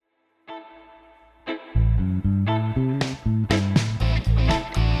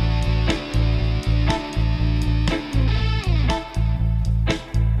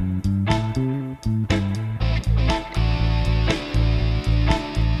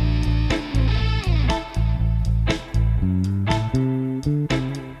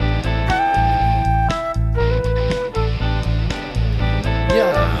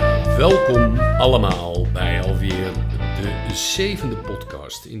7e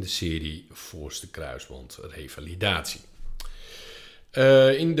podcast in de serie Voorste Kruisband Revalidatie.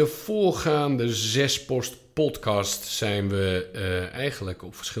 In de voorgaande 6 podcasts zijn we eigenlijk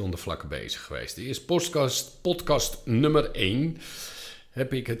op verschillende vlakken bezig geweest. De eerste podcast nummer 1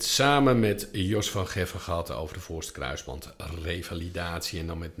 heb ik het samen met Jos van Geffen gehad over de Voorste Kruisband Revalidatie en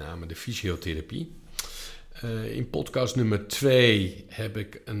dan met name de fysiotherapie. In podcast nummer 2 heb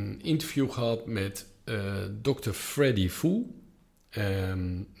ik een interview gehad met Dr. Freddy Fu.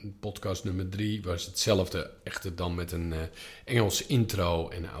 Podcast nummer 3 was hetzelfde, echter dan met een Engels intro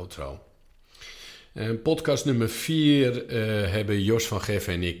en outro. Podcast nummer 4 hebben Jos van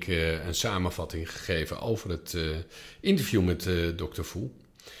Geffen en ik een samenvatting gegeven over het interview met Dr. Fu.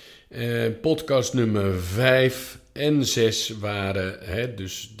 Podcast nummer 5 en 6 waren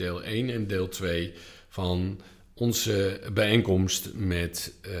dus deel 1 en deel 2 van onze bijeenkomst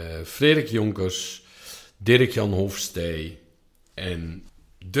met Frederik Jonkers, Dirk-Jan Hofstee en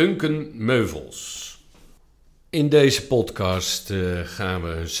Duncan Meuvels. In deze podcast gaan we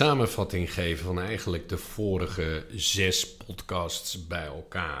een samenvatting geven van eigenlijk de vorige 6 podcasts bij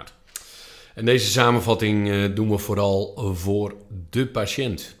elkaar. En deze samenvatting doen we vooral voor de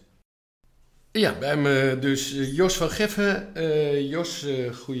patiënt. Ja, bij me dus Jos van Geffen. Jos,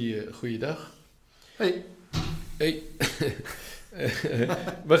 goeiedag. Hey.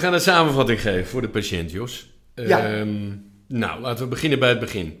 We gaan een samenvatting geven voor de patiënt, Jos. Ja. Nou, laten we beginnen bij het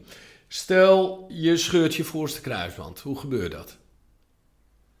begin. Stel, je scheurt je voorste kruisband. Hoe gebeurt dat?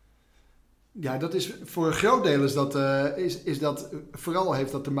 Ja, dat is voor een groot deel is dat vooral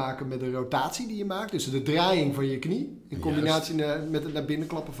heeft dat te maken met de rotatie die je maakt. Dus de draaiing van je knie in combinatie met het naar binnen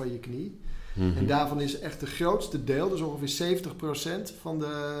klappen van je knie. Mm-hmm. En daarvan is echt het grootste deel, dus ongeveer 70%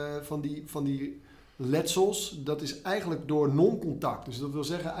 van die letsels, dat is eigenlijk door non-contact. Dus dat wil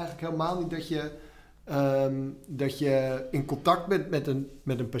zeggen eigenlijk helemaal niet dat je in contact bent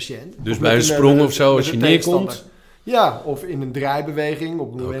met een patiënt. Dus bij een sprong of zo, als je neerkomt? Ja, of in een draaibeweging,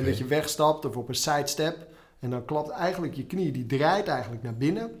 op het moment dat je wegstapt of op een sidestep. En dan klapt eigenlijk je knie, die draait eigenlijk naar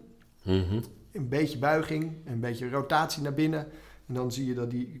binnen. Mm-hmm. Een beetje buiging, een beetje rotatie naar binnen. En dan zie je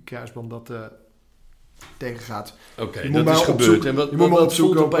dat die kruisband dat tegengaat. Oké, dat is gebeurd. En wat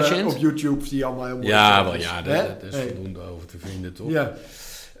voelt de patiënt? Op YouTube die allemaal heel mooi. Ja, daar is voldoende over te vinden, toch? Ja.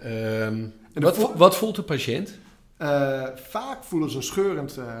 Wat voelt de patiënt? Vaak voelen ze een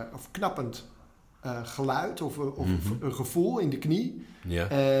scheurend of knappend geluid of een gevoel in de knie. Ja.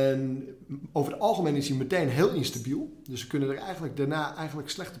 En over het algemeen is hij meteen heel instabiel. Dus ze kunnen er eigenlijk daarna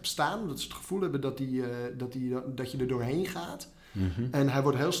slecht op staan. Omdat ze het gevoel hebben dat je er doorheen gaat. Mm-hmm. En hij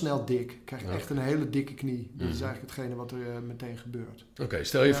wordt heel snel dik. Krijgt echt een hele dikke knie. Dat is eigenlijk hetgene wat er meteen gebeurt. Oké,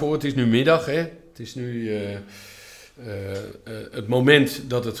 stel je voor, het is nu middag, hè? Het is nu het moment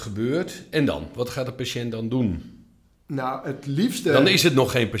dat het gebeurt. En dan? Wat gaat de patiënt dan doen? Nou, het liefste... Dan is het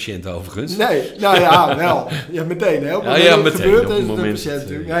nog geen patiënt overigens. Nee, nou ja, wel. Ja, meteen. Hè? Op het moment dat het gebeurt, is het een patiënt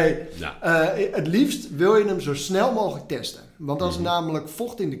natuurlijk. Het liefst wil je hem zo snel mogelijk testen. Want als er namelijk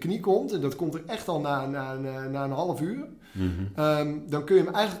vocht in de knie komt, en dat komt er echt al na een half uur, dan kun je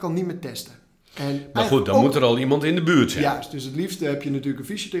hem eigenlijk al niet meer testen. Maar goed, dan moet er al iemand in de buurt zijn. Juist, dus het liefste heb je natuurlijk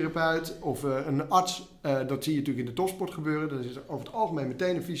een fysiotherapeut of een arts. Dat zie je natuurlijk in de topsport gebeuren. Daar is er over het algemeen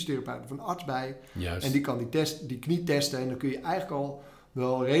meteen een fysiotherapeut of een arts bij. Juist. En die kan die knie testen. En dan kun je eigenlijk al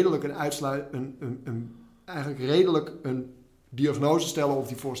wel redelijk een diagnose stellen of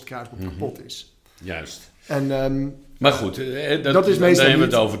die voorste kruisband kapot is. Juist. Maar goed, dat is meestal dan hebben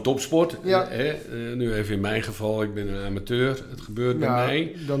we het over topsport. Ja. Nu even in mijn geval, ik ben een amateur. Het gebeurt bij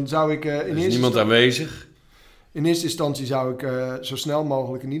mij. Dan zou ik er is niemand aanwezig. In eerste instantie zou ik zo snel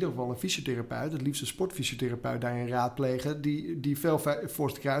mogelijk in ieder geval een fysiotherapeut, het liefst een sportfysiotherapeut, daarin raadplegen. Die veel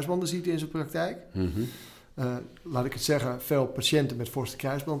voorste kruisbanden ziet in zijn praktijk. Mm-hmm. Laat ik het zeggen, veel patiënten met voorste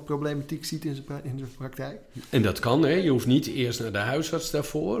kruisbandproblematiek ziet in zijn praktijk. En dat kan, hè? Je hoeft niet eerst naar de huisarts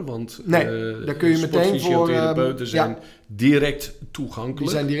daarvoor, want daar kun je meteen sportfysiotherapeuten zijn direct toegankelijk. Die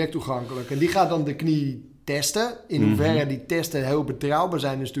zijn direct toegankelijk. En die gaat dan de knie testen. In hoeverre die testen heel betrouwbaar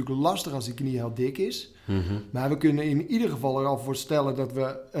zijn, is natuurlijk lastig als die knie heel dik is. Mm-hmm. Maar we kunnen in ieder geval er al voor stellen dat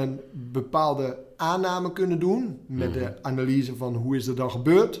we een bepaalde aanname kunnen doen met de analyse van hoe is er dan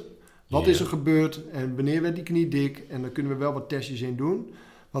gebeurd. Wat is er gebeurd en wanneer werd die knie dik? En daar kunnen we wel wat testjes in doen.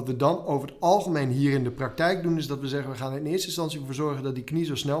 Wat we dan over het algemeen hier in de praktijk doen, is dat we zeggen, we gaan in eerste instantie ervoor zorgen dat die knie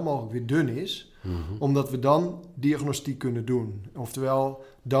zo snel mogelijk weer dun is. Mm-hmm. Omdat we dan diagnostiek kunnen doen. Oftewel,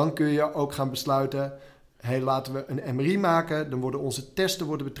 dan kun je ook gaan besluiten, laten we een MRI maken. Dan worden onze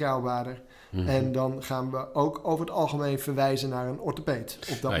testen betrouwbaarder. En dan gaan we ook over het algemeen verwijzen naar een orthopeed. Op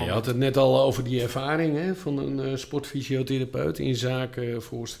dat moment. Je had het net al over die ervaring van een sportfysiotherapeut in zaken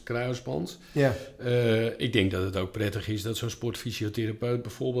voorste kruisband. Ja. Ik denk dat het ook prettig is dat zo'n sportfysiotherapeut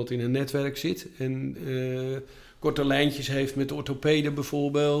bijvoorbeeld in een netwerk zit en korte lijntjes heeft met orthopeden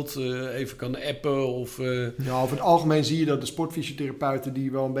bijvoorbeeld, even kan appen of... Ja, over het algemeen zie je dat de sportfysiotherapeuten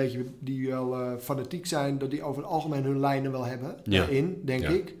die wel fanatiek zijn, dat die over het algemeen hun lijnen wel hebben daarin, denk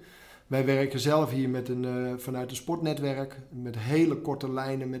ik. Wij werken zelf hier vanuit een sportnetwerk met hele korte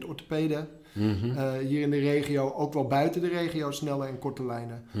lijnen met orthopeden. Hier in de regio, ook wel buiten de regio, snelle en korte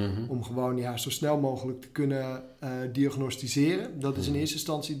lijnen. Om gewoon zo snel mogelijk te kunnen diagnosticeren. Dat is in eerste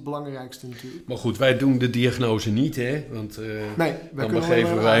instantie het belangrijkste natuurlijk. Maar goed, wij doen de diagnose niet, hè? Want dan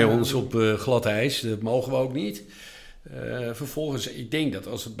begeven wij ons op glad ijs. Dat mogen we ook niet. Vervolgens, ik denk dat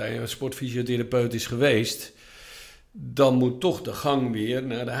als het bij een sportfysiotherapeut is geweest, dan moet toch de gang weer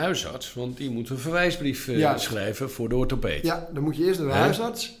naar de huisarts. Want die moet een verwijsbrief schrijven voor de orthopeed. Ja, dan moet je eerst naar de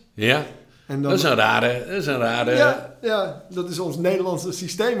huisarts. Ja, en dan, dat is een rare... Ja, dat is ons Nederlandse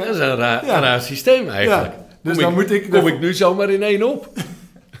systeem. Hè? Dat is een raar systeem eigenlijk. Ja, dus kom ik nu zomaar in één op.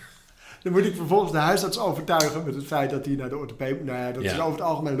 Dan moet ik vervolgens de huisarts overtuigen met het feit dat hij naar de orthopeed moet. Nou ja, dat is over het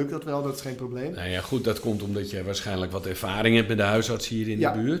algemeen lukt dat wel, dat is geen probleem. Nou ja, goed, dat komt omdat je waarschijnlijk wat ervaring hebt met de huisarts hier in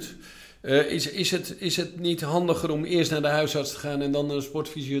de buurt. Is het niet handiger om eerst naar de huisarts te gaan en dan naar een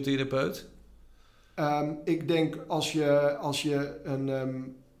sportfysiotherapeut? Ik denk als je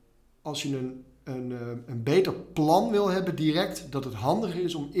een beter plan wil hebben direct, dat het handiger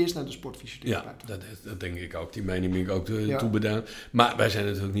is om eerst naar de sportfysiotherapeut te gaan. Ja, dat denk ik ook. Die mening ben ik ook toebedaan. Maar wij zijn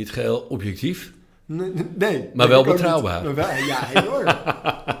natuurlijk niet geheel objectief. Nee. Maar wel betrouwbaar. Enorm.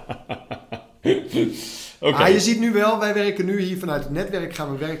 Okay. Je ziet nu wel, wij werken nu hier vanuit het netwerk,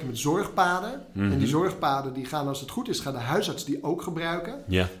 gaan we werken met zorgpaden. En die zorgpaden die gaan, als het goed is, gaat de huisarts die ook gebruiken.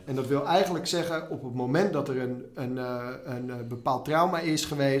 Ja. En dat wil eigenlijk zeggen, op het moment dat er een bepaald trauma is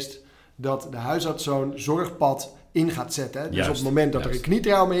geweest, dat de huisarts zo'n zorgpad in gaat zetten. Dus op het moment dat er een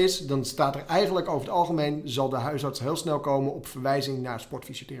knietrauma is, dan staat er eigenlijk over het algemeen, zal de huisarts heel snel komen op verwijzing naar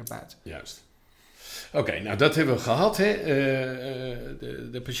sportfysiotherapeut. Juist. Oké, nou dat hebben we gehad. Hè.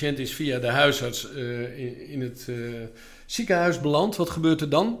 De patiënt is via de huisarts in het ziekenhuis beland. Wat gebeurt er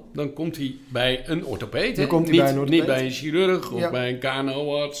dan? Dan komt hij bij een orthopeed. Niet bij een chirurg of bij een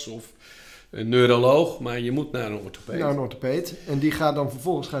KNO-arts of een neuroloog, maar je moet naar een orthopeed. Naar een orthopeed. En die gaat dan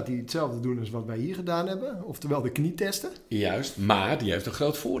vervolgens hetzelfde doen als wat wij hier gedaan hebben. Oftewel de knietesten. Juist, maar die heeft een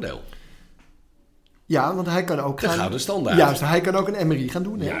groot voordeel. Ja, want hij kan ook de gouden standaard. Juist, hij kan ook een MRI gaan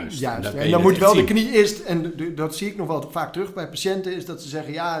doen. Juist. En dan moet wel de knie eerst, en dat zie ik nog wel vaak terug bij patiënten, is dat ze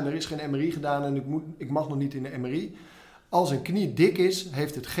zeggen, ja, er is geen MRI gedaan en ik mag nog niet in de MRI. Als een knie dik is,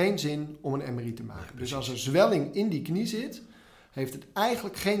 heeft het geen zin om een MRI te maken. Dus als er zwelling in die knie zit, heeft het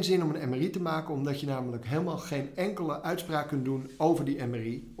eigenlijk geen zin om een MRI te maken, omdat je namelijk helemaal geen enkele uitspraak kunt doen over die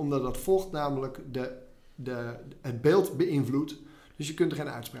MRI. Omdat dat vocht namelijk het beeld beïnvloedt. Dus je kunt er geen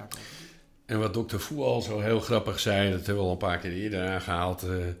uitspraak over doen. En wat dokter Fou al zo heel grappig zei, dat hebben we al een paar keer eerder aangehaald.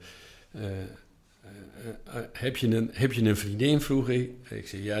 Heb je een vriendin, vroeg ik. Ik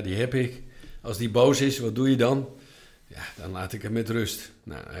zei, ja, die heb ik. Als die boos is, wat doe je dan? Ja, dan laat ik hem met rust.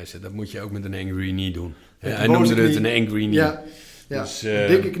 Nou, hij zei, dat moet je ook met een angry knee doen. Hij noemde het een angry knee. Ja, dus,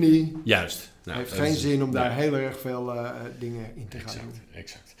 dikke knie. Juist. Nou, heeft geen zin om daar heel erg veel dingen in te gaan doen.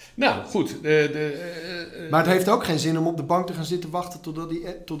 Exact. Nou, goed. Maar het heeft ook geen zin om op de bank te gaan zitten wachten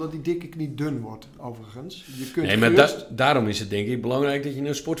totdat die dikke knie dun wordt, overigens. Je kunt maar daarom is het denk ik belangrijk dat je naar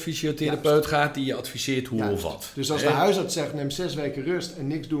een sportfysiotherapeut gaat die je adviseert hoe of wat. Dus als de huisarts zegt, neem 6 weken rust en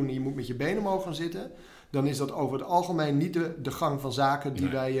niks doen en je moet met je benen omhoog gaan zitten, dan is dat over het algemeen niet de gang van zaken die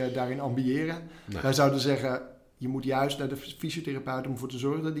wij daarin ambiëren. Nee. Wij zouden zeggen, je moet juist naar de fysiotherapeut om ervoor te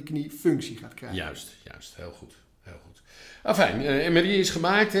zorgen dat die knie functie gaat krijgen. Juist. Heel goed. Fijn, MRI is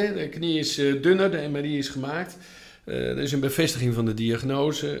gemaakt, hè? De knie is dunner, de MRI is gemaakt. Er is een bevestiging van de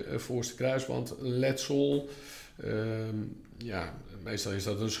diagnose, voorste kruisband, letsel. Meestal is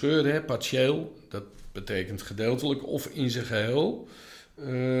dat een scheur, hè? Partieel. Dat betekent gedeeltelijk of in zijn geheel.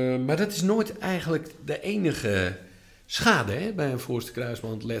 Maar dat is nooit eigenlijk de enige schade, hè, bij een voorste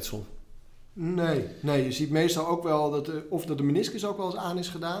kruisband letsel. Nee, je ziet meestal ook wel dat de meniscus ook wel eens aan is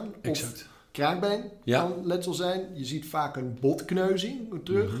gedaan. Exact. Of kraakbeen kan letsel zijn. Je ziet vaak een botkneuzing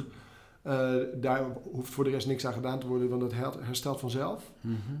terug. Mm-hmm. Daar hoeft voor de rest niks aan gedaan te worden, want dat herstelt vanzelf.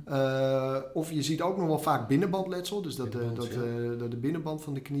 Mm-hmm. Of je ziet ook nog wel vaak binnenbandletsel. Dus dat de binnenband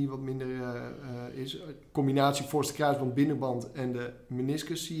van de knie wat minder is. Combinatie voorste kruisband, binnenband en de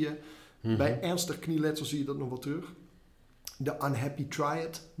meniscus zie je. Mm-hmm. Bij ernstig knieletsel zie je dat nog wel terug. De unhappy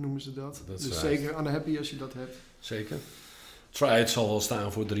triad noemen ze dat. Dat is dus waar. zeker unhappy als je dat hebt. Zeker. Triad zal wel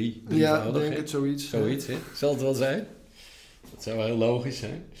staan voor 3. Ja, ik denk het zoiets. Zoiets, hè? Zal het wel zijn? Dat zou wel heel logisch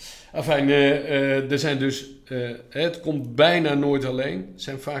zijn. Enfin, er zijn dus... het komt bijna nooit alleen. Er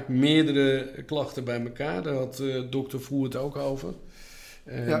zijn vaak meerdere klachten bij elkaar. Daar had Dr. Voer het ook over.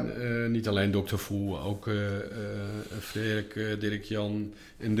 En, niet alleen Dr. Voer, ook Frederik, Dirk-Jan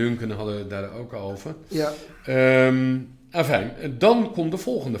en Duncan hadden het daar ook over. Ja. Enfin, dan komt de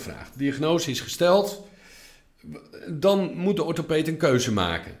volgende vraag. Diagnose is gesteld. Dan moet de orthopeed een keuze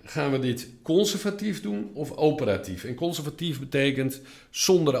maken. Gaan we dit conservatief doen of operatief? En conservatief betekent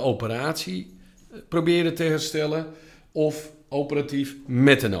zonder operatie proberen te herstellen of operatief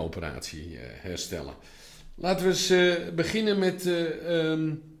met een operatie herstellen. Laten we eens beginnen met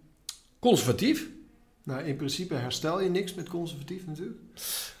conservatief. Nou, in principe herstel je niks met conservatief natuurlijk.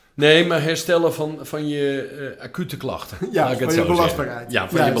 Nee, maar herstellen van je acute klachten. Ja, laat ik het van je zo belastbaarheid. zeggen.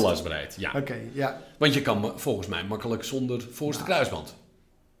 Ja, van je belastbaarheid. Ja. Oké, ja. Want je kan volgens mij makkelijk zonder voorste kruisband.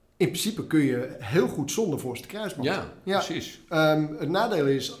 In principe kun je heel goed zonder voorste kruisband. Ja, precies. Het nadeel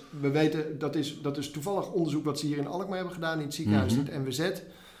is, we weten, dat is toevallig onderzoek wat ze hier in Alkmaar hebben gedaan in het ziekenhuis, in het NWZ.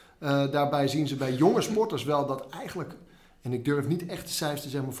 Daarbij zien ze bij jonge sporters wel dat eigenlijk, en ik durf niet echt de cijfers te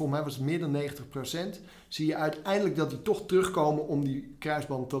zeggen, maar volgens mij was het meer dan 90%, zie je uiteindelijk dat die toch terugkomen om die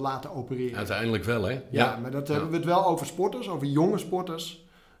kruisband te laten opereren. Uiteindelijk wel, hè? Ja, maar dat hebben we het wel over sporters, over jonge sporters,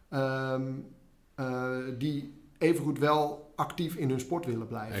 die evengoed wel actief in hun sport willen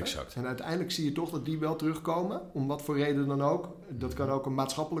blijven. Exact. En uiteindelijk zie je toch dat die wel terugkomen, om wat voor reden dan ook. Dat kan ook een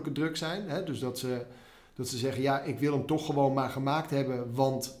maatschappelijke druk zijn, hè? Dus dat ze zeggen, ja, ik wil hem toch gewoon maar gemaakt hebben,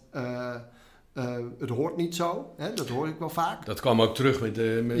 want het hoort niet zo. Hè? Dat hoor ik wel vaak. Dat kwam ook terug met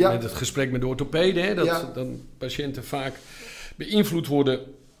het gesprek met de orthopeden, hè? Dat patiënten vaak beïnvloed worden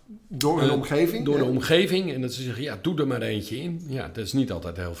door hun omgeving. Door de omgeving. En dat ze zeggen, ja, doe er maar eentje in. Ja, dat is niet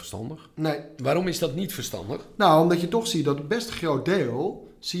altijd heel verstandig. Nee. Waarom is dat niet verstandig? Nou, omdat je toch ziet dat best een groot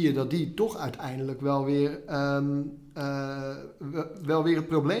deel, zie je dat die toch uiteindelijk wel weer het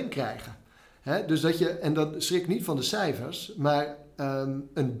probleem krijgen. Hè? Dus dat je, en dat schrik niet van de cijfers, maar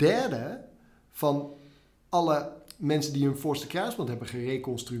een derde van alle mensen die hun voorste kruisband hebben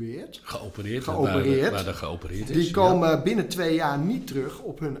gereconstrueerd, geopereerd waar er geopereerd is. Die komen binnen 2 jaar niet terug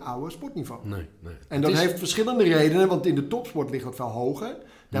op hun oude sportniveau. Nee. En dat heeft verschillende redenen, want in de topsport ligt het veel hoger.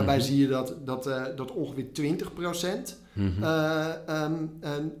 Daarbij zie je dat ongeveer 20%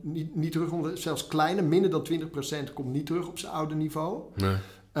 niet terug, zelfs kleiner, minder dan 20% komt niet terug op zijn oude niveau. Nee.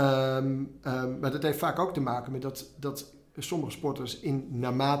 Maar dat heeft vaak ook te maken met dat sommige sporters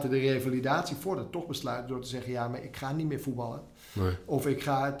naarmate de revalidatie vordert toch besluiten door te zeggen, ja, maar ik ga niet meer voetballen. Nee. Of ik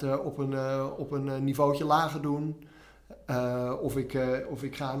ga het op een niveautje lager doen. Of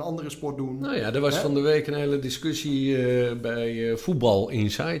ik ga een andere sport doen. Nou ja, er was van de week een hele discussie bij Voetbal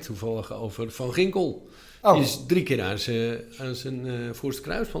Insight toevallig over Van Ginkel. Oh. Die is 3 keer aan zijn voorste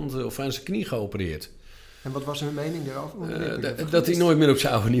kruisband of aan zijn knie geopereerd. En wat was hun mening daarover? Dat hij nooit meer op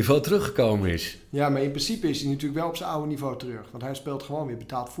zijn oude niveau teruggekomen is. Ja, maar in principe is hij natuurlijk wel op zijn oude niveau terug. Want hij speelt gewoon weer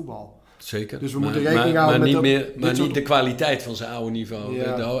betaald voetbal. Zeker. Dus we moeten rekening houden met niet de kwaliteit van zijn oude niveau.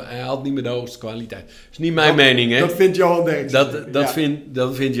 Ja. Hij haalt niet meer de hoogste kwaliteit. Dat is niet mijn mening, hè? Dat vindt Johan Derksen.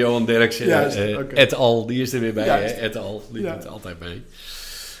 Dat vindt Johan Derksen. Et al, die is er weer bij. Hè? Et al, die doet altijd mee.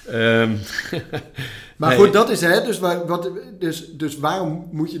 Maar goed, dat is het. Dus waarom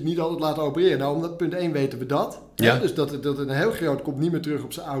moet je het niet altijd laten opereren? Nou, omdat punt 1 weten we dat. Ja. Hè? Dus dat een heel groot komt niet meer terug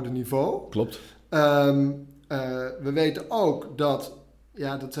op zijn oude niveau. Klopt. We weten ook dat,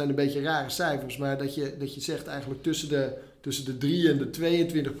 ja, dat zijn een beetje rare cijfers, maar dat je zegt eigenlijk tussen de 3 en de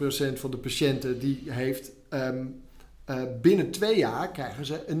 22% van de patiënten die heeft, binnen 2 jaar krijgen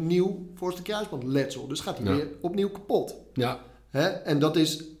ze een nieuw voorste kruisbandletsel. Dus gaat hij weer opnieuw kapot. Ja. Hè? En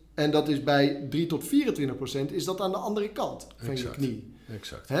dat is bij 3 tot 24% is dat aan de andere kant van je knie.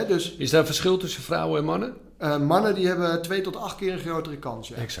 Exact. Hè? Dus, is daar een verschil tussen vrouwen en mannen? Mannen die hebben 2 tot 8 keer een grotere kans.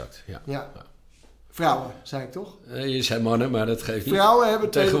 Ja. Exact, ja. Vrouwen, zei ik toch? Je zei mannen, maar dat geeft niet. Vrouwen hebben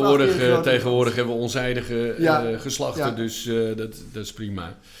tegenwoordig hebben we onzijdige geslachten, dus dat is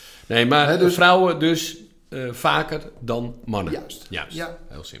prima. Nee, maar dus, vrouwen dus vaker dan mannen. Juist. Ja.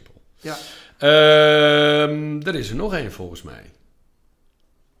 Heel simpel. Ja. Er is er nog één volgens mij.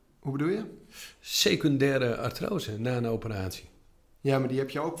 Hoe bedoel je? Secundaire artrose na een operatie. Ja, maar die heb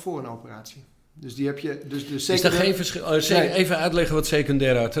je ook voor een operatie. Dus die heb je. Is er geen verschil? Even uitleggen wat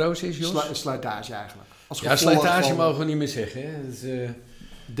secundaire artrose is, Jos? Slijtage eigenlijk. Slijtage mogen we niet meer zeggen. Hè?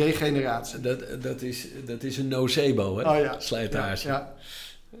 Degeneratie. Dat is een nocebo, hè? Oh ja. Slijtage. Ja.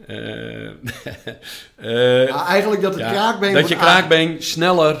 Eigenlijk dat het kraakbeen. Dat je kraakbeen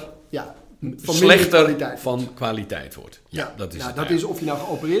sneller slechter van kwaliteit wordt. Ja, dat is dat is of je nou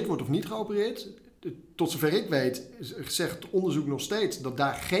geopereerd wordt of niet geopereerd. Tot zover ik weet, zegt het onderzoek nog steeds dat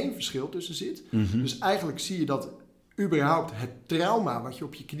daar geen verschil tussen zit. Mm-hmm. Dus eigenlijk zie je dat überhaupt het trauma wat je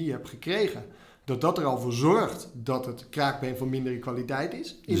op je knie hebt gekregen, dat er al voor zorgt dat het kraakbeen van mindere kwaliteit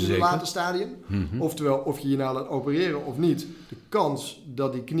is in het late stadium. Mm-hmm. Oftewel, of je nou laat opereren of niet, de kans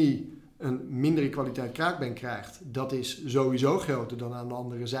dat die knie een mindere kwaliteit kraakbeen krijgt, dat is sowieso groter dan aan de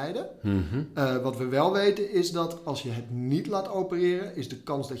andere zijde. Mm-hmm. Wat we wel weten is dat als je het niet laat opereren, is de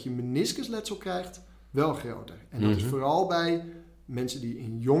kans dat je meniscusletsel krijgt wel groter. En dat is vooral bij mensen die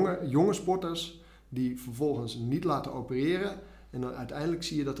in jonge sporters die vervolgens niet laten opereren. En dan uiteindelijk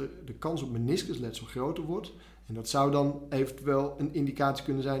zie je dat de kans op meniscusletsel groter wordt. En dat zou dan eventueel een indicatie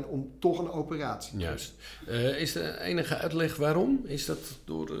kunnen zijn om toch een operatie te doen. Juist. Is er enige uitleg waarom? Is dat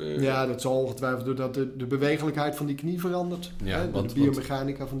door... Ja, dat zal ongetwijfeld doordat de bewegelijkheid van die knie verandert. Ja, de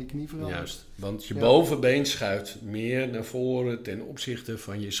biomechanica van die knie verandert. Juist, want je bovenbeen schuift meer naar voren ten opzichte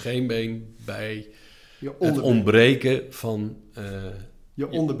van je scheenbeen bij het ontbreken van... je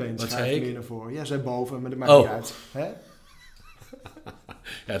onderbeen schuift meer naar voren. Ja, zij boven, maar dat maakt niet uit. Hè?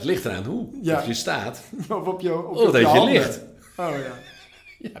 Ja, het ligt eraan hoe. Ja. Of je staat. Of op je of dat je ligt. Oh ja.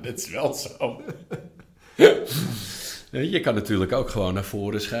 Ja, dat is wel zo. Je kan natuurlijk ook gewoon naar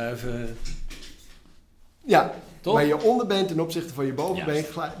voren schuiven. Ja, toch? Maar je onderbeen ten opzichte van je bovenbeen,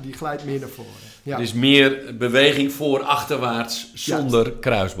 die glijdt meer naar voren. Ja. Er is meer beweging voor-achterwaarts zonder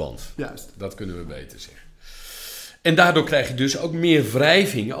kruisband. Juist. Dat kunnen we beter zeggen. En daardoor krijg je dus ook meer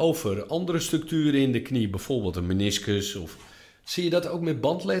wrijving over andere structuren in de knie. Bijvoorbeeld een meniscus of... Zie je dat ook met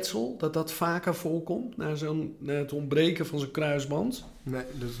bandletsel? Dat vaker voorkomt? Na het ontbreken van zo'n kruisband? Nee,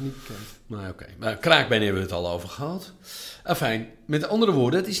 dat is niet bekend. Nou, oké. Maar kraakbeen hebben we het al over gehad. Enfin, met andere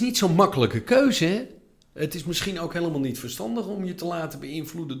woorden, het is niet zo'n makkelijke keuze, hè? Het is misschien ook helemaal niet verstandig om je te laten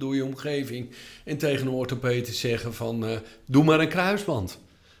beïnvloeden door je omgeving. En tegen een orthopeed te zeggen van, doe maar een kruisband.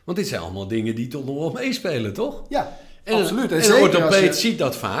 Want dit zijn allemaal dingen die toch nog wel meespelen, toch? Ja. Absoluut. En de orthopeed ziet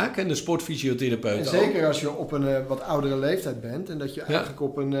dat vaak en de sportfysiotherapeut ook. Zeker als je op een wat oudere leeftijd bent en dat je eigenlijk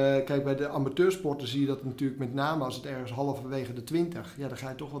op een... kijk, bij de amateursporten zie je dat natuurlijk met name als het ergens halverwege de 20. Ja, dan ga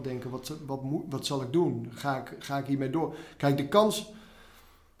je toch wel denken, wat zal ik doen? Ga ik hiermee door? Kijk, de kans...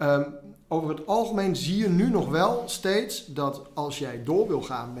 over het algemeen zie je nu nog wel steeds dat als jij door wil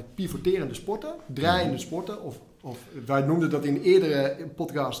gaan met pivoterende sporten, draaiende sporten of wij noemden dat in eerdere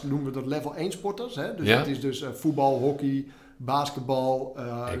podcast, noemen we dat level 1 sporters. Hè? Dus dat is dus voetbal, hockey, basketbal,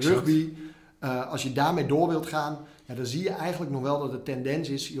 rugby. Als je daarmee door wilt gaan, dan zie je eigenlijk nog wel dat de tendens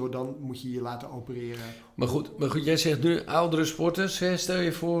is, joh, dan moet je je laten opereren. Maar goed, jij zegt nu oudere sporters. Hè? Stel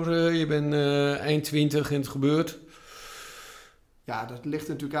je voor, je bent eind 20 en het gebeurt. Ja, dat ligt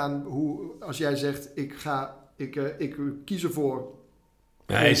natuurlijk aan hoe, als jij zegt, ik kies ervoor...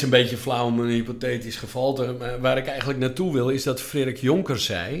 Ja, hij is een beetje flauw om een hypothetisch geval te... Maar waar ik eigenlijk naartoe wil, is dat Frederik Jonker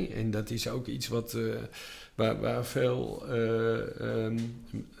zei... en dat is ook iets wat... waar veel...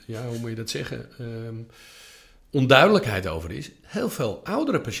 hoe moet je dat zeggen? Onduidelijkheid over is. Heel veel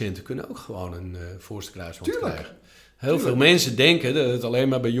oudere patiënten kunnen ook gewoon een voorste kruisband krijgen. Heel veel mensen denken dat het alleen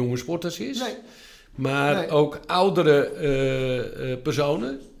maar bij jonge sporters is... Nee. Maar ook oudere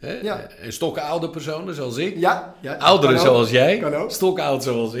personen, hè? En stokoude personen zoals ik, ouderen zoals jij, stokoud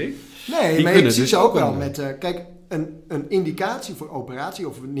zoals ik. Nee, maar je ziet ze ook wel met... kijk, een indicatie voor operatie,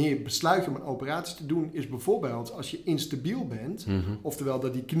 of wanneer je besluit om een operatie te doen, is bijvoorbeeld als je instabiel bent, oftewel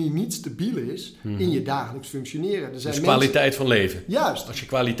dat die knie niet stabiel is in je dagelijks functioneren. Dus kwaliteit van leven. Juist. Als je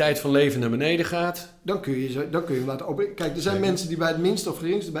kwaliteit van leven naar beneden gaat... Dan kun je hem laten opereren. Kijk, er zijn mensen die bij het minste of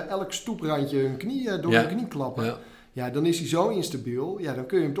geringste, bij elk stoeprandje hun knie door hun knie klappen. Ja. Ja, dan is hij zo instabiel. Ja, dan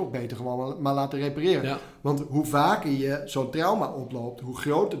kun je hem toch beter gewoon maar laten repareren. Ja. Want hoe vaker je zo'n trauma oploopt, hoe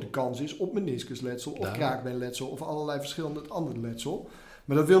groter de kans is op meniscusletsel of kraakbeenletsel of allerlei verschillende andere letsel.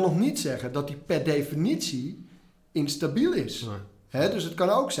 Maar dat wil nog niet zeggen dat die per definitie instabiel is. Nee. Dus het kan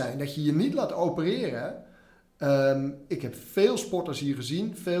ook zijn dat je je niet laat opereren. Ik heb veel sporters hier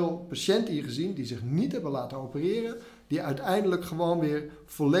gezien, veel patiënten hier gezien die zich niet hebben laten opereren, die uiteindelijk gewoon weer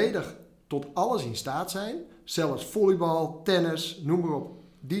volledig tot alles in staat zijn. Zelfs volleybal, tennis, noem maar op.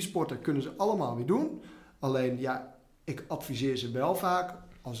 Die sporten kunnen ze allemaal weer doen. Alleen, ik adviseer ze wel vaak,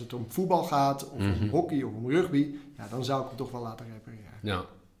 als het om voetbal gaat, of om hockey of om rugby, dan zou ik hem toch wel laten repareren. Ja.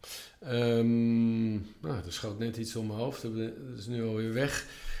 Er schoot net iets om mijn hoofd. Dat is nu alweer weg.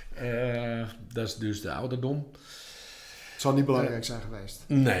 Dat is dus de ouderdom. Het zal niet belangrijk zijn geweest.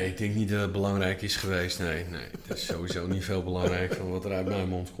 Nee, ik denk niet dat het belangrijk is geweest. Nee, dat is sowieso niet veel belangrijk van wat er uit mijn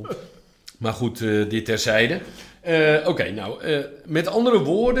mond komt. Maar goed, dit terzijde. Met andere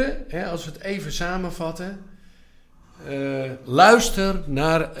woorden, als we het even samenvatten. luister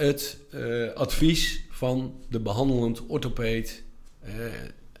naar het advies van de behandelend orthopeed.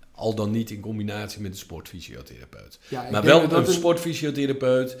 Al dan niet in combinatie met een sportfysiotherapeut. Ja, maar wel een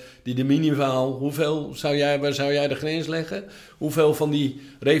sportfysiotherapeut die de minimaal... waar zou jij de grens leggen? Hoeveel van die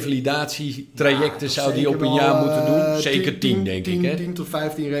revalidatietrajecten zou die op een jaar moeten doen? Zeker 10, denk ik. Hè? 10 tot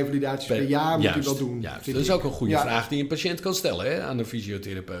 15 revalidaties per jaar moet hij wel doen. Juist. Dat is ook een goede vraag die een patiënt kan stellen, hè, aan een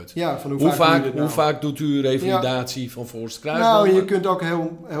fysiotherapeut. Ja, van hoe vaak doet u revalidatie van voorste kruisband? Nou, je kunt ook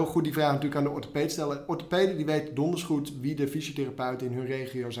heel goed die vraag natuurlijk aan de orthopeed stellen. Orthopeden die weten donders goed wie de fysiotherapeuten in hun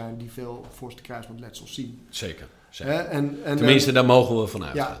regio zijn die veel voorste kruisbandletsels zien. Zeker. Tenminste, daar mogen we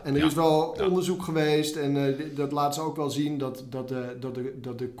vanuit. Ja, en er is wel onderzoek geweest en dat laat ze ook wel zien dat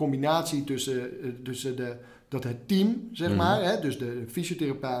de combinatie tussen dat het team, zeg maar, hè, dus de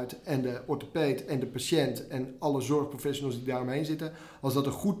fysiotherapeut en de orthopeed en de patiënt en alle zorgprofessionals die daaromheen zitten, als dat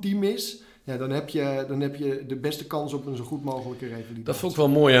een goed team is, ja, dan heb je de beste kans op een zo goed mogelijke revalidatie. Dat vond ik wel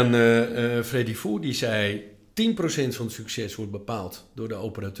mooi aan Freddy Voer, die zei 10% van het succes wordt bepaald door de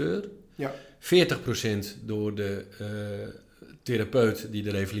operateur. Ja. 40% door de therapeut die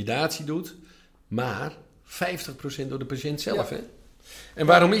de revalidatie doet. Maar 50% door de patiënt zelf. Ja. Hè? En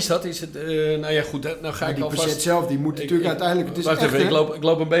waarom is dat? Is het, nou ja, goed, nou ga ik die alvast... patiënt zelf, die moet natuurlijk uiteindelijk... Wacht even, ik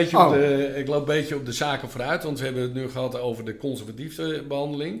loop een beetje op de zaken vooruit. Want we hebben het nu gehad over de conservatieve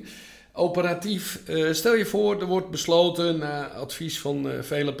behandeling. Operatief, stel je voor, er wordt besloten na advies van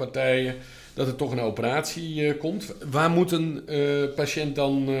vele partijen dat er toch een operatie komt. Waar moet een patiënt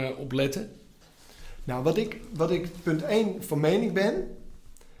dan op letten? Nou, wat ik punt 1 van mening ben,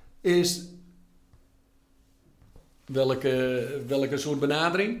 is... Welke soort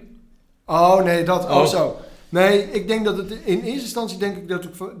benadering? Oh, nee, zo. Nee, ik denk dat het in eerste instantie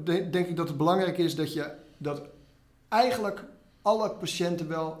denk ik dat het belangrijk is dat eigenlijk alle patiënten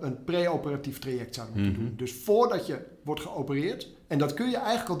wel een pre-operatief traject zouden moeten doen. Dus voordat je wordt geopereerd, en dat kun je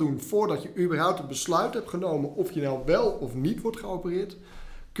eigenlijk al doen voordat je überhaupt het besluit hebt genomen of je nou wel of niet wordt geopereerd,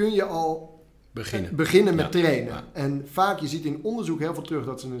 kun je al beginnen met trainen. Ja. En vaak, je ziet in onderzoek heel veel terug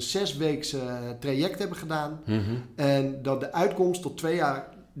dat ze een 6-weekse traject hebben gedaan. En dat de uitkomst tot 2 jaar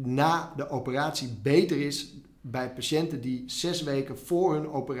na de operatie beter is bij patiënten die 6 weken voor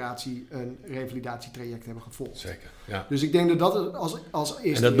hun operatie een revalidatietraject hebben gevolgd. Zeker, ja. Dus ik denk dat het als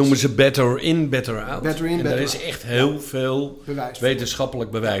eerste En dat noemen ze better in, better out. Daar is echt heel veel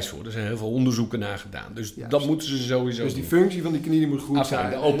wetenschappelijk bewijs voor. Er zijn heel veel onderzoeken naar gedaan. Dus dat moeten ze sowieso doen. Dus die functie van die knie moet goed zijn.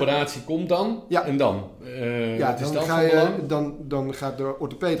 De operatie komt dan en dan? Dan gaat de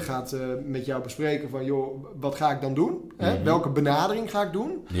orthopeed met jou bespreken van, joh, wat ga ik dan doen? Welke benadering ga ik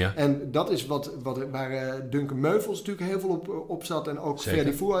doen? Ja. En dat is waar Duncan Meuvels natuurlijk heel veel op zat en ook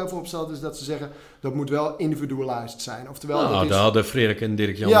Freddy Voer heel veel op zat, is dat ze zeggen, dat moet wel individualized zijn. Oftewel, daar hadden Frederik en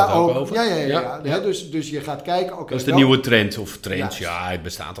Dirk Jan het ook over. Ja. Dus je gaat kijken... dat is de nieuwe trend, of trends, het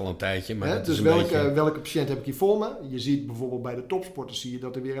bestaat al een tijdje. Maar het dus is welke patiënt heb ik hier voor me? Je ziet bijvoorbeeld bij de topsporters zie je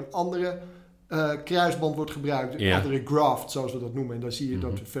dat er weer een andere kruisband wordt gebruikt. Een andere graft, zoals we dat noemen. En dan zie je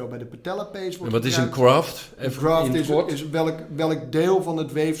dat veel bij de patellapees wordt gebruikt. En wat is een graft? Een graft is welk deel van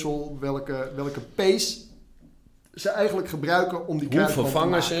het weefsel, welke pees ze eigenlijk gebruiken om die kruisband te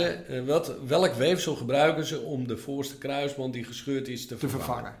maken. Welk weefsel gebruiken ze om de voorste kruisband die gescheurd is te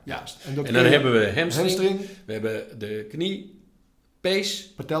vervangen? Juist. En dan hebben we hamstring, we hebben de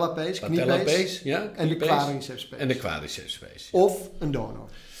kniepees, patellapees, kniepees, en de quadricepspees. En de quadricepspees. Of een donor.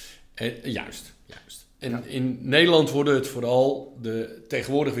 Juist. En in Nederland worden het vooral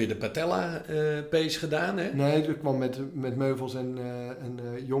tegenwoordig weer de patellapees gedaan, hè? Nee, er kwam met Meuvels en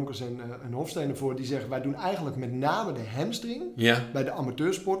Jonkers en Hofstede voor. Die zeggen, wij doen eigenlijk met name de hamstring bij de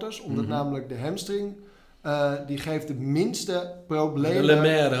amateursporters. Omdat namelijk de hamstring, die geeft het minste problemen. De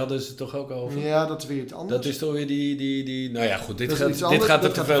Lemaire hadden ze het toch ook over? Ja, dat is weer iets anders. Dat is toch weer die... Nou ja, goed, dit gaat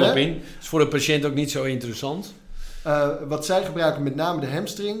er te veel op in. Het is voor de patiënt ook niet zo interessant. Wat zij gebruiken met name de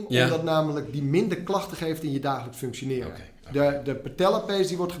hamstring, omdat namelijk die minder klachten geeft in je dagelijks functioneren. Okay. De patellapees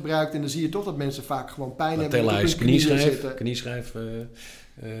die wordt gebruikt en dan zie je toch dat mensen vaak gewoon pijn hebben. Patella is knieschijf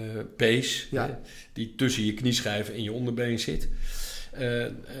pees, die tussen je knieschijf en je onderbeen zit.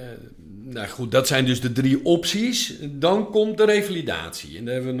 Nou goed, dat zijn dus de 3 opties. Dan komt de revalidatie en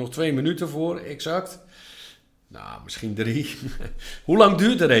daar hebben we nog 2 minuten voor, exact. Nou, misschien 3. Hoe lang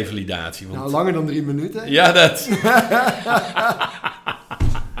duurt de revalidatie? Nou, langer dan 3 minuten. Ja, dat.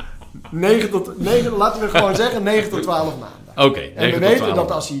 9 laten we gewoon zeggen 9 tot 12 maanden. Oké. En we weten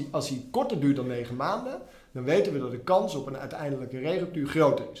dat als hij korter duurt dan 9 maanden, dan weten we dat de kans op een uiteindelijke regentuur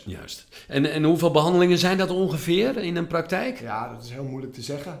groter is. Juist. En hoeveel behandelingen zijn dat ongeveer in een praktijk? Ja, dat is heel moeilijk te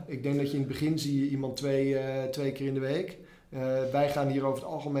zeggen. Ik denk dat je in het begin zie je iemand 2 keer in de week. Wij gaan hier over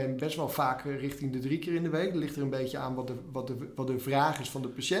het algemeen best wel vaak richting de 3 keer in de week. Dat ligt er een beetje aan wat de vraag is van de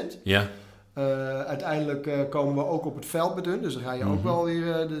patiënt. Ja. Uiteindelijk komen we ook op het veld met hun. Dus daar ga je ook wel weer,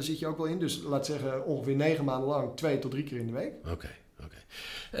 daar zit je ook wel in. Dus laat zeggen ongeveer 9 maanden lang 2 tot 3 keer in de week. Oké.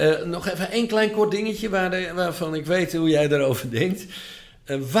 Nog even één klein kort dingetje waarvan ik weet hoe jij daarover denkt.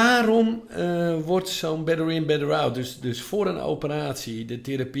 Waarom wordt zo'n better in, better out, dus voor een operatie, de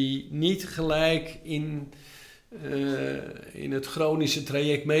therapie niet gelijk in het chronische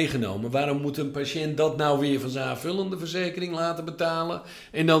traject meegenomen? Waarom moet een patiënt dat nou weer van zijn aanvullende verzekering laten betalen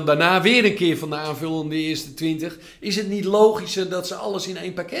en dan daarna weer een keer van de aanvullende eerste 20? Is het niet logischer dat ze alles in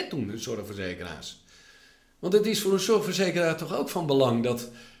één pakket doen, de zorgverzekeraars? Want het is voor een zorgverzekeraar toch ook van belang dat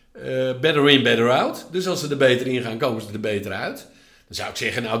better in, better out. Dus als ze er beter in gaan, komen ze er beter uit. Dan zou ik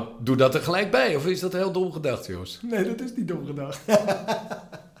zeggen, nou, doe dat er gelijk bij. Of is dat heel dom gedacht, Jos? Nee, dat is niet dom gedacht.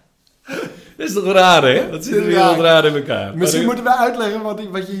 Dat is toch raar, hè? Dat zit weer heel raar in elkaar. Misschien moeten we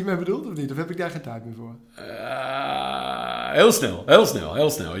uitleggen wat je hiermee bedoelt, of niet? Of heb ik daar geen tijd meer voor? Heel snel.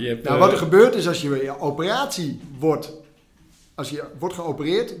 Je hebt, wat er gebeurt is als je operatie wordt... Als je wordt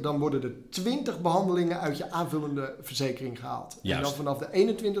geopereerd, dan worden er 20 behandelingen uit je aanvullende verzekering gehaald. Juist. En dan vanaf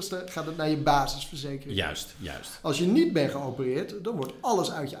de 21ste gaat het naar je basisverzekering. Juist. Als je niet bent geopereerd, dan wordt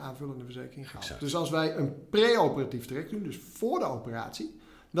alles uit je aanvullende verzekering gehaald. Exact. Dus als wij een pre-operatief traject doen, dus voor de operatie,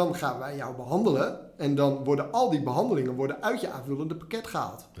 dan gaan wij jou behandelen. En dan worden al die behandelingen uit je aanvullende pakket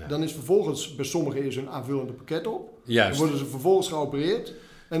gehaald. Ja. Dan is vervolgens, bij sommigen is een aanvullend pakket op. Juist. Dan worden ze vervolgens geopereerd.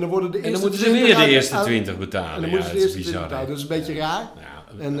 En dan moeten ze weer de eerste 20 betalen. En dan moeten ze de eerste 20 betalen. Dat is een beetje raar.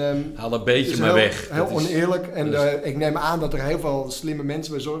 Ja, haal een beetje maar weg. Heel oneerlijk. En ik neem aan dat er heel veel slimme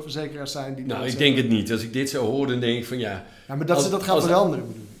mensen bij zorgverzekeraars zijn. Die ik denk het niet. Als ik dit zo hoor, dan denk ik van ja... Ja, maar dat ze dat gaan veranderen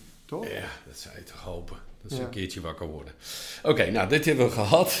bedoel ik, toch? Ja, dat zou je toch hopen. Dat ze een keertje wakker worden. Oké, dit hebben we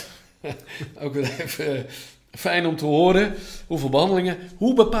gehad. Ook weer even fijn om te horen. Hoeveel behandelingen.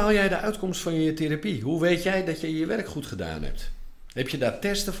 Hoe bepaal jij de uitkomst van je therapie? Hoe weet jij dat je je werk goed gedaan hebt? Heb je daar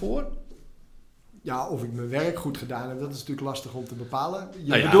testen voor? Ja, of ik mijn werk goed gedaan heb, dat is natuurlijk lastig om te bepalen.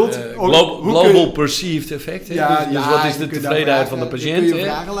 Je bedoelt global perceived effect. Dus wat is de tevredenheid van de patiënt?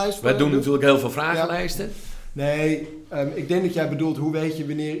 Wij doen natuurlijk heel veel vragenlijsten. Ja. Nee, ik denk dat jij bedoelt, hoe weet je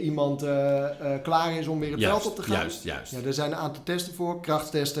wanneer iemand klaar is om weer het veld op te gaan? Juist. Ja, er zijn een aantal testen voor.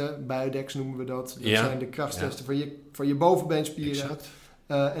 Krachttesten, Biodex noemen we dat. Dat zijn de krachttesten van je bovenbeenspieren. Exact.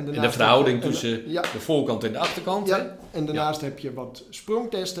 En de verhouding tussen de voorkant en de achterkant. Ja, hè? en daarnaast heb je wat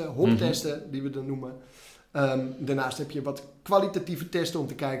sprongtesten, hoptesten, die we dan noemen. Daarnaast heb je wat kwalitatieve testen om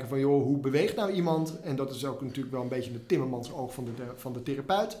te kijken van, joh, hoe beweegt nou iemand? En dat is ook natuurlijk wel een beetje de timmermansoog van de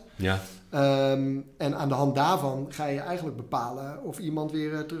therapeut. Ja. En aan de hand daarvan ga je eigenlijk bepalen of iemand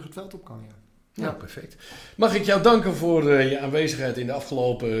weer terug het veld op kan. Ja, perfect. Mag ik jou danken voor je aanwezigheid in de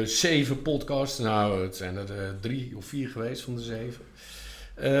afgelopen 7 podcasts. Nou, het zijn er 3 of 4 geweest van de 7.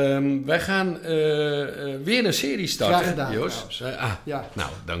 Wij gaan weer een serie starten. Graag gedaan, Jos. Ja. Nou,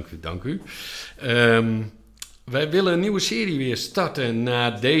 dank u. Wij willen een nieuwe serie weer starten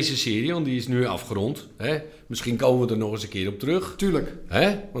na deze serie, want die is nu afgerond. Hè? Misschien komen we er nog eens een keer op terug. Tuurlijk.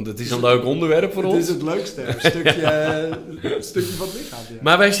 Hè? Want het is een leuk onderwerp voor ons. Het is het leukste, een stukje van het lichaam. Ja.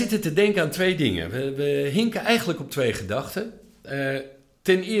 Maar wij zitten te denken aan 2 dingen. We hinken eigenlijk op 2 gedachten.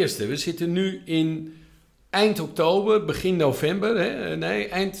 Ten eerste, we zitten nu in eind oktober, begin november. Hè? Nee,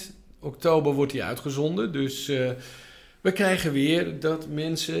 eind oktober wordt die uitgezonden. Dus we krijgen weer dat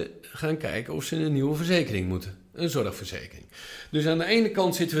mensen gaan kijken of ze een nieuwe verzekering moeten. Een zorgverzekering. Dus aan de ene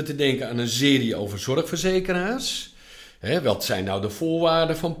kant zitten we te denken aan een serie over zorgverzekeraars. Wat zijn nou de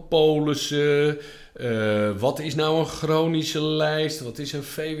voorwaarden van polissen? Wat is nou een chronische lijst? Wat is een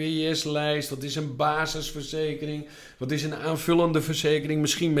VWS-lijst? Wat is een basisverzekering? Wat is een aanvullende verzekering?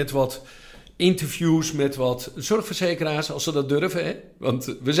 Misschien met wat interviews met wat zorgverzekeraars, als ze dat durven. Hè?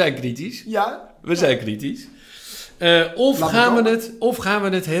 Want we zijn kritisch. Ja. We zijn kritisch. Of gaan we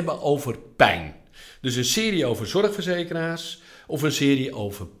het hebben over pijn? Dus een serie over zorgverzekeraars of een serie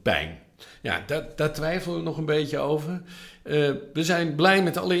over pijn. Ja, daar twijfelen we nog een beetje over. We zijn blij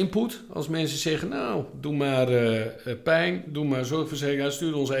met alle input. Als mensen zeggen, nou, doe maar pijn, doe maar zorgverzekeraars.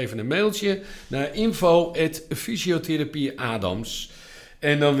 Stuur ons even een mailtje naar info@fysiotherapieadams.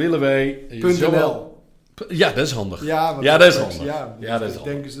 En dan willen wij... .nl. Ja, dat is handig. Ja, dat is handig. Ja, dat is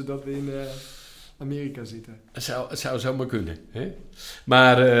denken ze dat we in Amerika zitten. Het zou zomaar kunnen. Hè?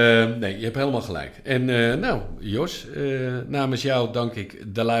 Maar nee, je hebt helemaal gelijk. En Jos, namens jou dank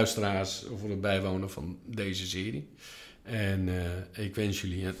ik de luisteraars voor het bijwonen van deze serie. En ik wens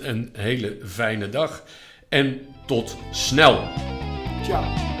jullie een hele fijne dag. En tot snel.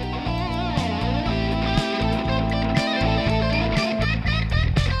 Ciao.